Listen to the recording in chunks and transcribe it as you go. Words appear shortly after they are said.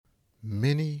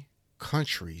Many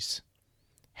countries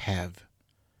have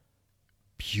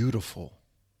beautiful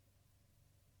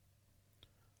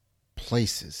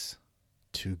places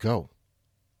to go.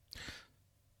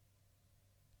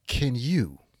 Can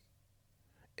you,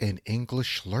 an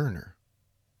English learner,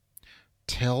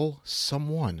 tell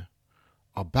someone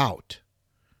about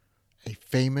a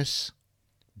famous,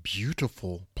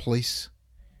 beautiful place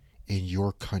in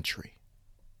your country?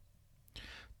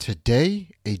 Today,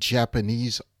 a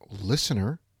Japanese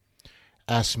listener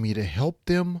asked me to help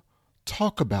them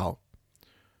talk about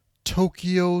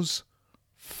Tokyo's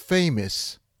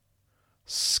famous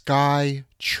Sky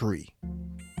Tree,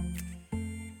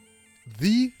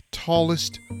 the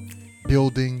tallest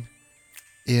building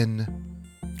in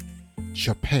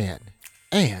Japan,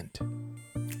 and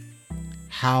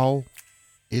how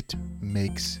it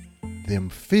makes them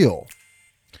feel.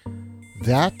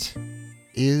 That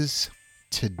is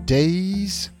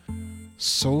today's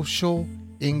Social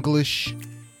English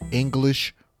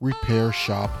Repair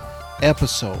Shop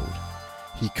episode.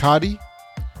 Hikari,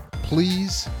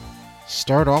 please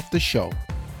start off the show.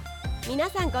 皆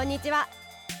さんこんにちは。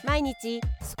毎日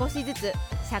少しずつ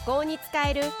社交に使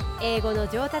える英語の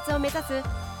上達を目指す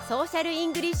ソーシャルイ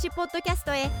ングリッシュポッドキャス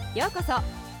トへようこそ。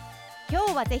今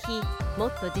日はぜひも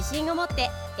っと自信を持っ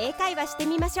て英会話して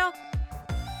みましょう。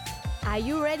Are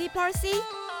you ready, Percy?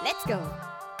 Let's go!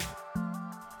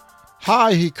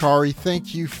 Hi, Hikari.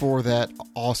 Thank you for that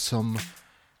awesome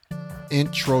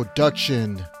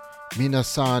introduction.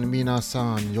 Minasan,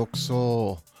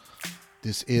 yokuso.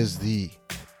 This is the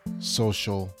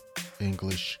Social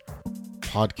English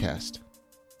Podcast.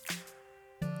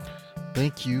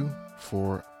 Thank you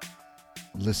for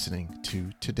listening to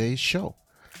today's show.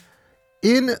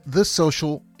 In the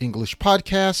Social English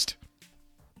Podcast,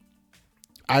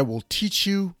 I will teach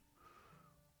you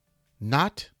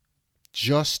not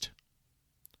just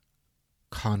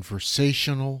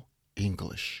conversational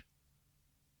English,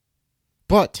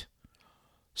 but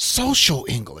social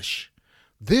English.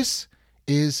 This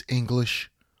is English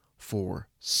for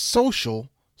social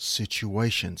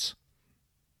situations.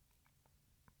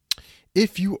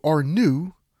 If you are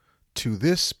new to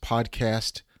this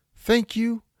podcast, thank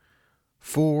you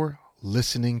for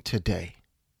listening today.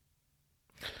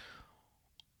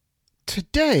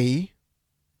 Today,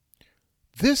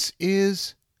 this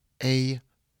is a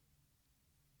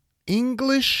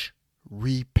English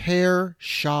Repair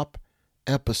Shop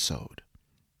episode.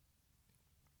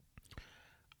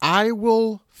 I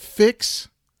will fix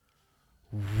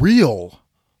real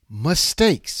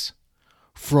mistakes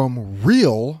from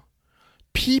real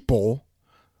people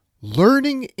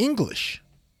learning English.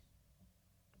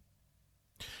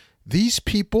 These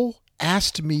people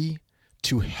asked me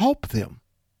to help them.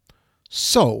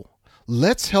 So,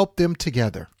 let's help them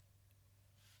together.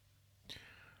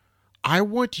 I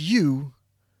want you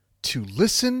to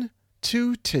listen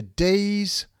to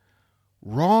today's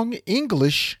wrong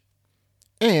English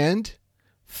and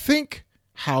think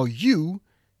how you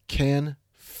can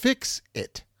fix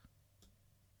it.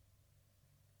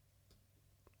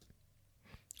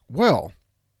 Well,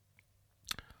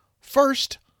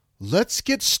 first, let's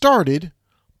get started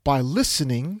by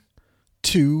listening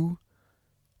to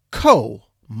Ko,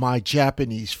 my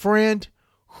Japanese friend,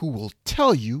 who will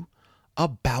tell you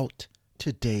about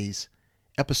today's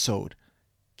episode.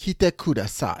 聞いてくだ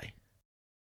さい。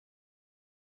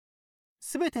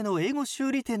すべての英語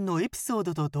修理店のエピソー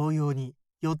ドと同様に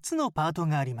4つのパート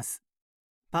があります。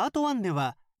パート1で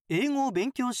は英語を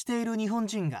勉強している日本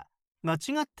人が間違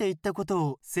って言ったこと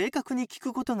を正確に聞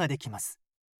くことができます。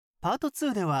パート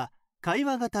2では会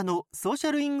話型のソーシ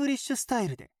ャルイングリッシュスタイ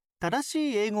ルで正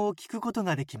しい英語を聞くこと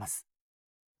ができます。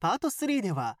パート3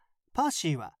ではパーシ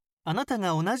ーはあなた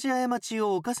が同じ過ち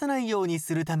を犯さないように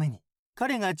するために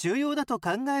彼が重要だと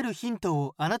考えるヒント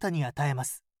をあなたに与えま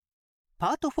す。パ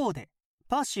ート4で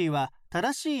パーシーは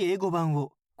正しい英語版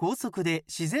を高速で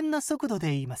自然な速度で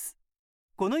言います。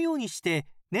このようにして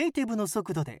ネイティブの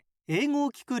速度で英語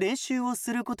を聞く練習を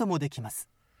することもできます。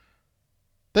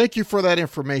Thank you for that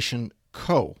information,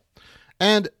 Ko.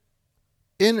 And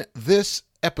in this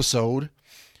episode,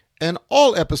 and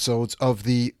all episodes of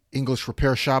the English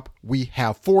Repair Shop, we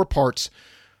have 4 parts.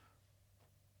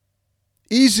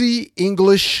 Easy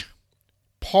English,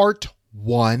 Part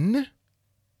 1.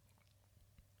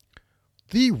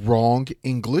 The wrong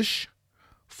English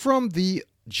from the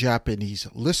Japanese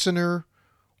listener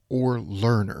or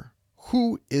learner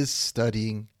who is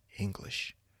studying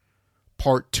English.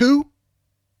 Part 2.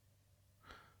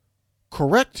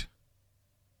 Correct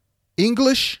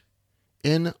English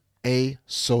in a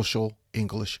social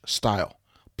English style.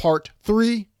 Part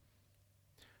 3.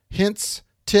 Hints,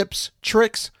 tips,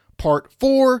 tricks. part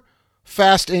 4,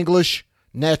 fast English,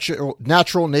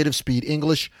 natural native speed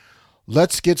English.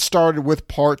 Let's get started with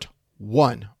part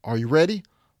 1. Are you ready?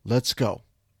 Let's go.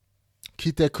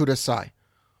 Kite kudasai.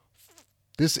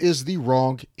 This is the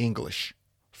wrong English.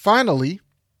 Finally,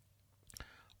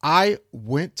 I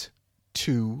went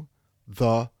to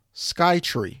the sky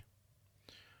tree.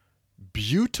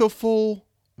 Beautiful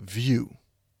view.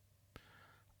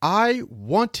 I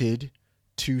wanted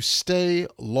to stay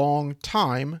long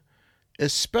time,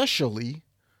 especially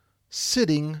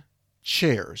sitting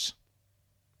chairs.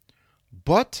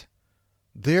 But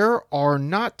there are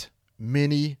not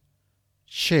many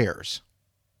chairs.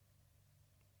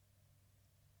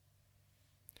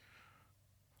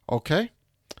 Okay,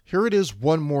 here it is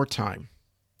one more time.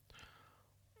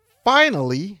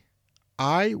 Finally,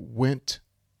 I went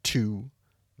to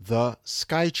the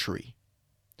sky tree.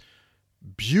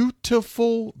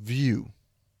 Beautiful view.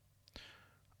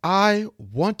 I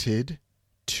wanted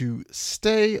to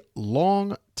stay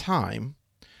long time,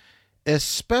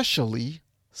 especially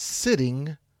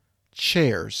sitting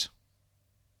chairs.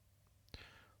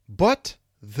 But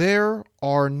there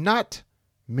are not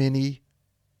many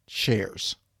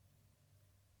chairs.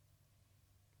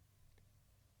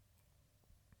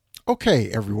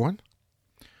 Okay, everyone.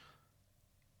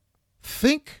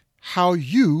 Think how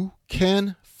you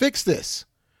can fix this.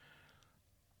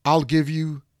 I'll give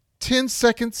you 10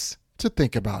 seconds to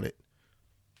think about it.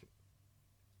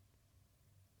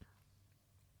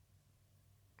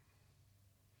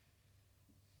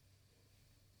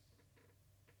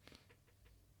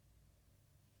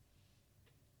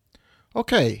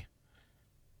 Okay,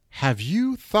 have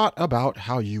you thought about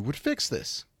how you would fix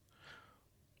this?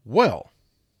 Well,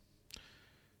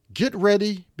 get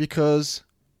ready because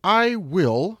I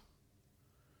will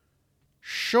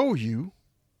show you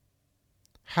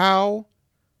how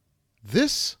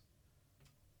this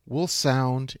will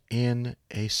sound in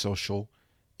a social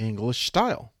English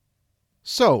style.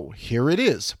 So here it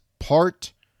is,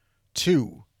 part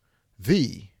 2,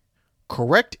 the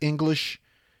correct English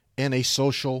in a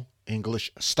social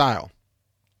English style.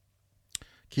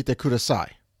 Kite kudasai.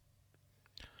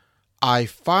 I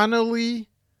finally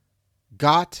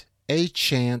got a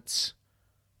chance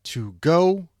to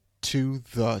go to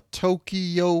the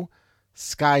Tokyo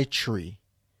Sky Tree.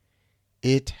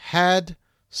 It had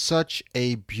such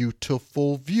a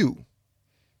beautiful view.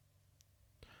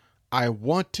 I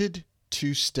wanted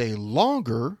to stay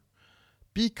longer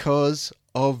because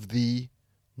of the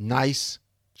nice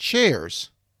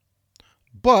chairs,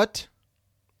 but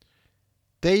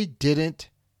they didn't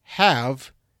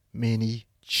have many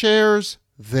chairs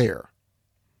there.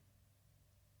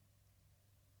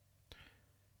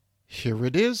 Here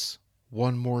it is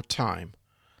one more time.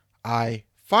 I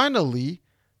finally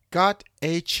got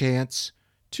a chance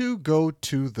to go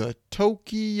to the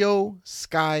Tokyo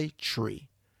Sky Tree.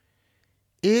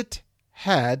 It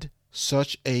had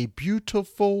such a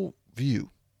beautiful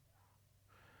view.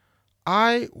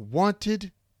 I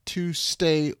wanted to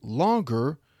stay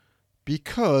longer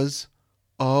because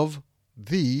of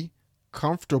the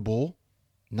comfortable,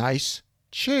 nice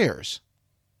chairs.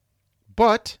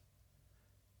 But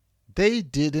they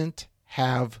didn't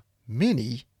have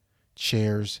many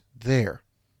chairs there.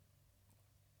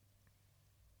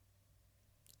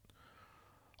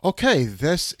 Okay,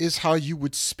 this is how you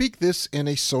would speak this in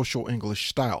a social English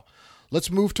style.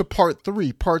 Let's move to part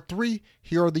 3. Part 3,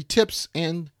 here are the tips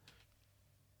and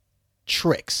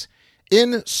tricks.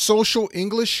 In social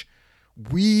English,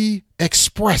 we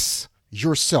express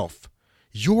yourself,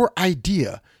 your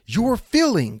idea, your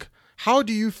feeling. How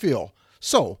do you feel?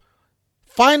 So,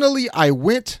 finally I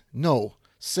went. No,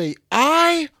 say,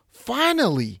 I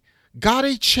finally got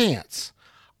a chance.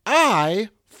 I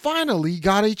finally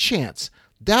got a chance.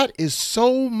 That is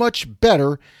so much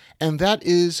better, and that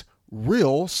is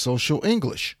real social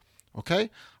English.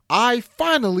 Okay? I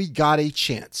finally got a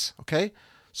chance. Okay?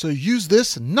 So use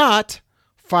this, not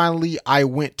finally I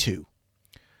went to.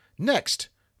 Next,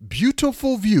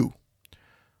 beautiful view.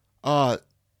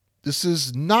 This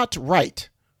is not right.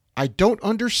 I don't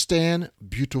understand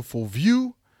beautiful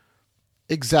view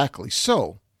exactly.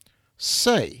 So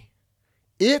say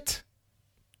it,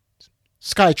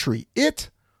 Skytree, it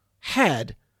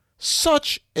had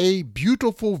such a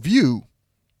beautiful view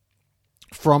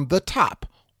from the top.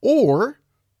 Or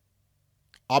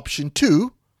option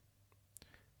 2,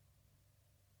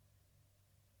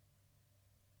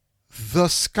 the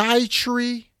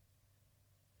Skytree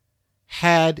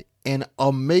had an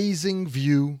amazing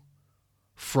view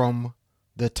from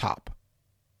the top.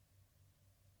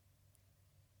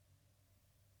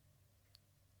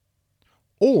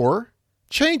 Or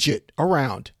change it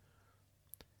around.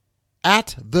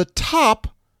 at the top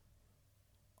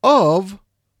of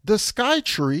the sky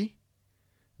tree,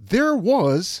 there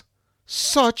was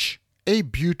such a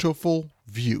beautiful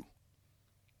view.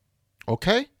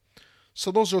 Okay? So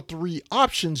those are 3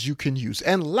 options you can use.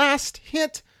 And last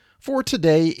hint for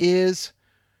today is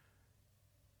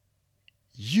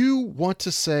you want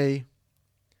to say,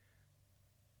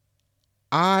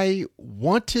 I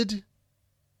wanted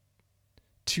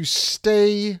to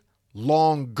stay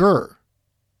longer,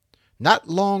 not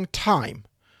long time.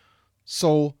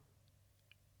 So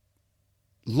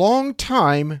long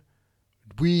time,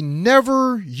 we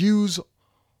never use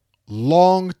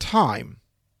long time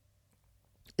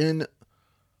in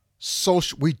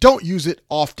social. We don't use it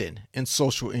often in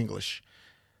social English.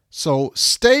 So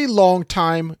stay long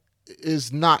time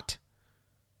is not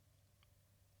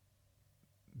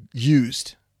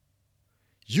used.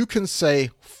 You can say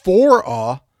for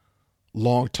a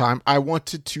long time. I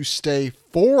wanted to stay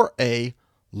for a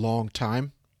long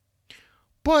time.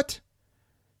 But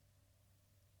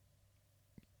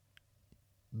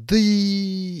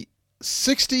the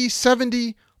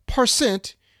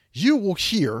 60-70% you will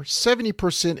hear,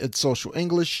 70% in social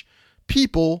English,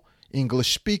 people,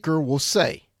 English speaker will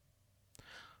say,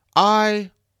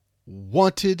 I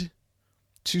wanted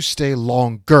to stay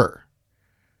longer.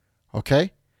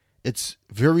 Okay? It's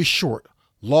very short.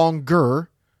 Longer.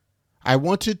 I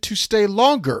wanted to stay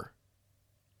longer.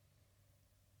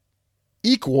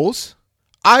 Equals,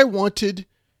 I wanted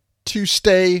to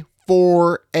stay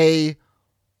for a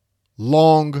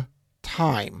long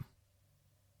time.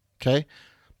 Okay?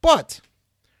 But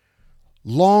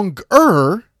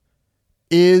longer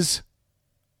is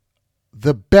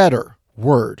the better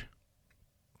word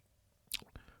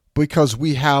because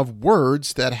we have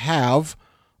words that have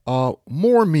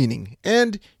more meaning,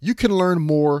 and you can learn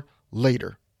more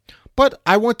later. But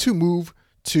I want to move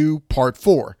to part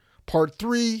 4. Part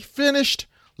 3 finished.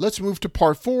 Let's move to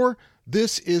part 4.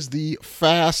 This is the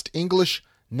fast English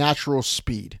natural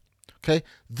speed. Okay,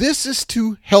 this is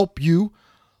to help you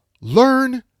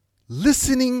learn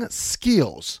listening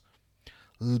skills,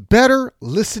 better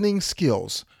listening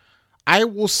skills. I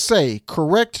will say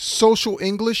correct social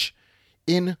English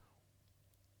in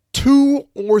 2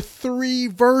 or 3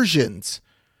 versions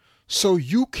so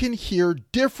you can hear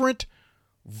different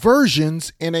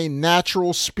versions in a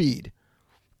natural speed.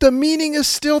 The meaning is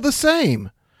still the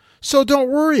same, so don't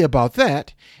worry about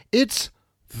that. It's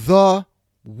the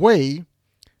way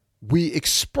we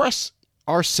express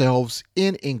ourselves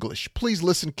in English. Please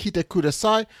listen, kite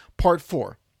kudasai, part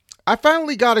 4. I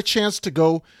finally got a chance to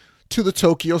go to the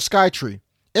Tokyo Skytree.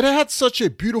 It had such a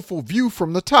beautiful view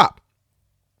from the top.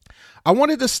 I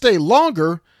wanted to stay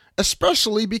longer,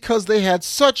 especially because they had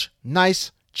such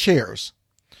nice chairs.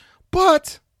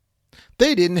 But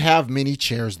they didn't have many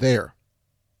chairs there.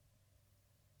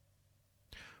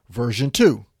 Version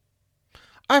 2.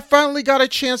 I finally got a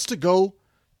chance to go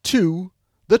to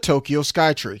the Tokyo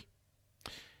Skytree.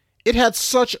 It had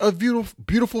such a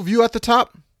beautiful view at the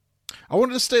top. I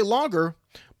wanted to stay longer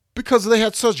because they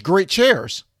had such great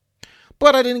chairs.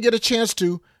 But I didn't get a chance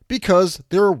to because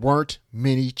there weren't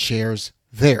many chairs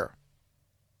there.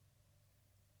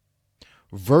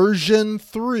 Version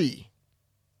 3.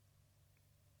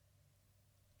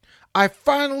 I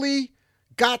finally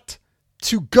got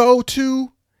to go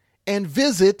to and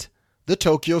visit the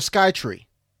Tokyo Skytree.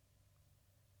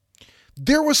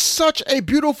 There was such a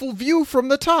beautiful view from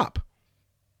the top.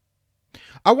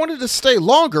 I wanted to stay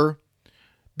longer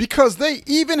because they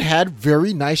even had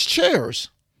very nice chairs.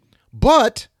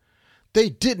 But they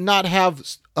did not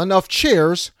have enough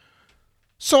chairs,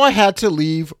 so I had to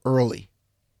leave early.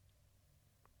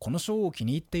 このショーを気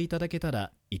に入っていただけた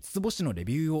ら5つ星のレ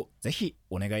ビューをぜひ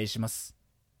お願いします。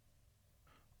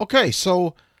 Okay,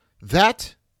 so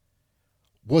that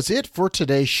was it for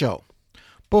today's show.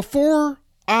 Before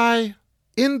I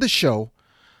end the show,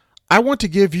 I want to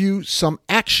give you some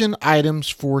action items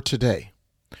for today.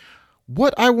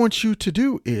 What I want you to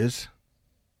do is,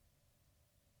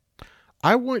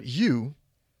 I want you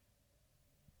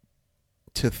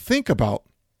to think about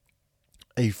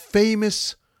a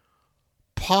famous,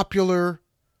 popular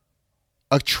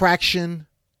attraction,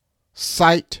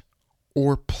 site,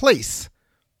 or place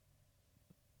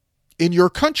in your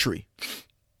country.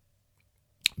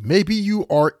 Maybe you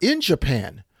are in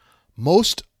Japan.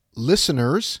 Most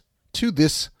listeners to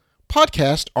this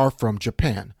podcast are from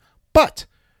Japan, but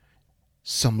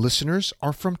some listeners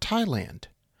are from Thailand.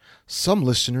 Some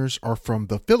listeners are from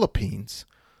the Philippines.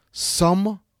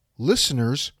 Some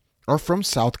listeners are from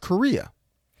South Korea.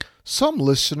 Some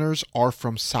listeners are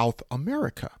from South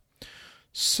America.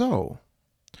 So,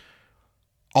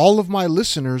 all of my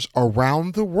listeners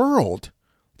around the world.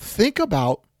 Think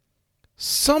about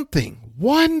something,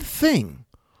 one thing,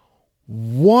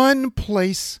 one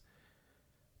place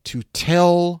to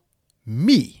tell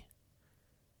me,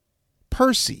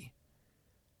 Percy,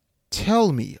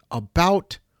 tell me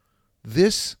about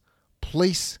this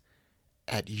place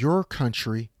at your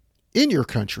country, in your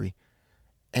country,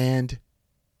 and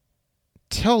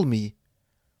tell me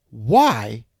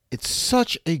why it's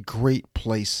such a great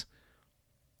place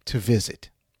to visit.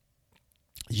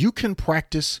 You can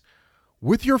practice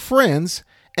with your friends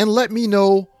and let me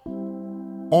know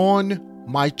on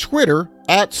my Twitter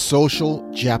at Social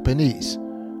Japanese.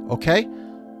 Okay?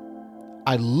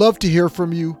 I'd love to hear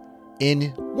from you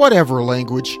in whatever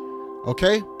language.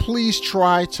 Okay? Please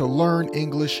try to learn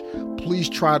English. Please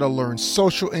try to learn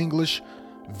social English.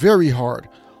 Very hard.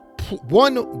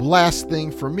 One last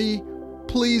thing for me,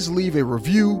 please leave a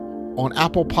review on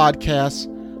Apple Podcasts.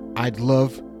 I'd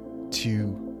love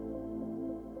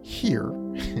to hear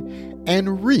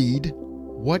and read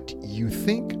what you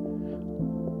think.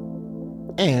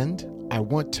 And I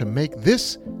want to make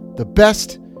this the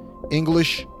best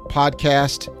English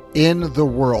podcast in the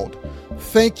world.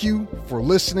 Thank you for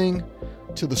listening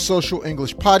to the Social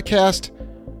English Podcast.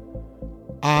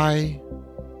 I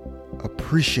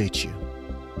appreciate you,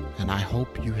 and I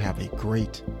hope you have a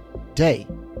great day.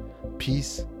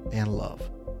 Peace and love.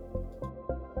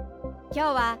 今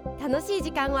日は楽しい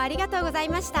時間をありがとうござい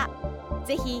ました。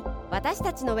ぜひ私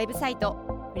たちのウェブサイト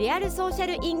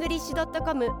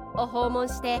realsocialenglish.com を訪問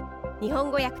して日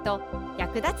本語訳と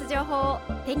役立つ情報を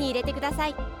手に入れてくださ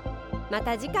い。ま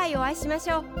た次回お会いしま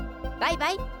しょう。バイ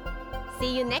バイ。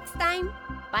See you next time.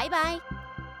 Bye bye.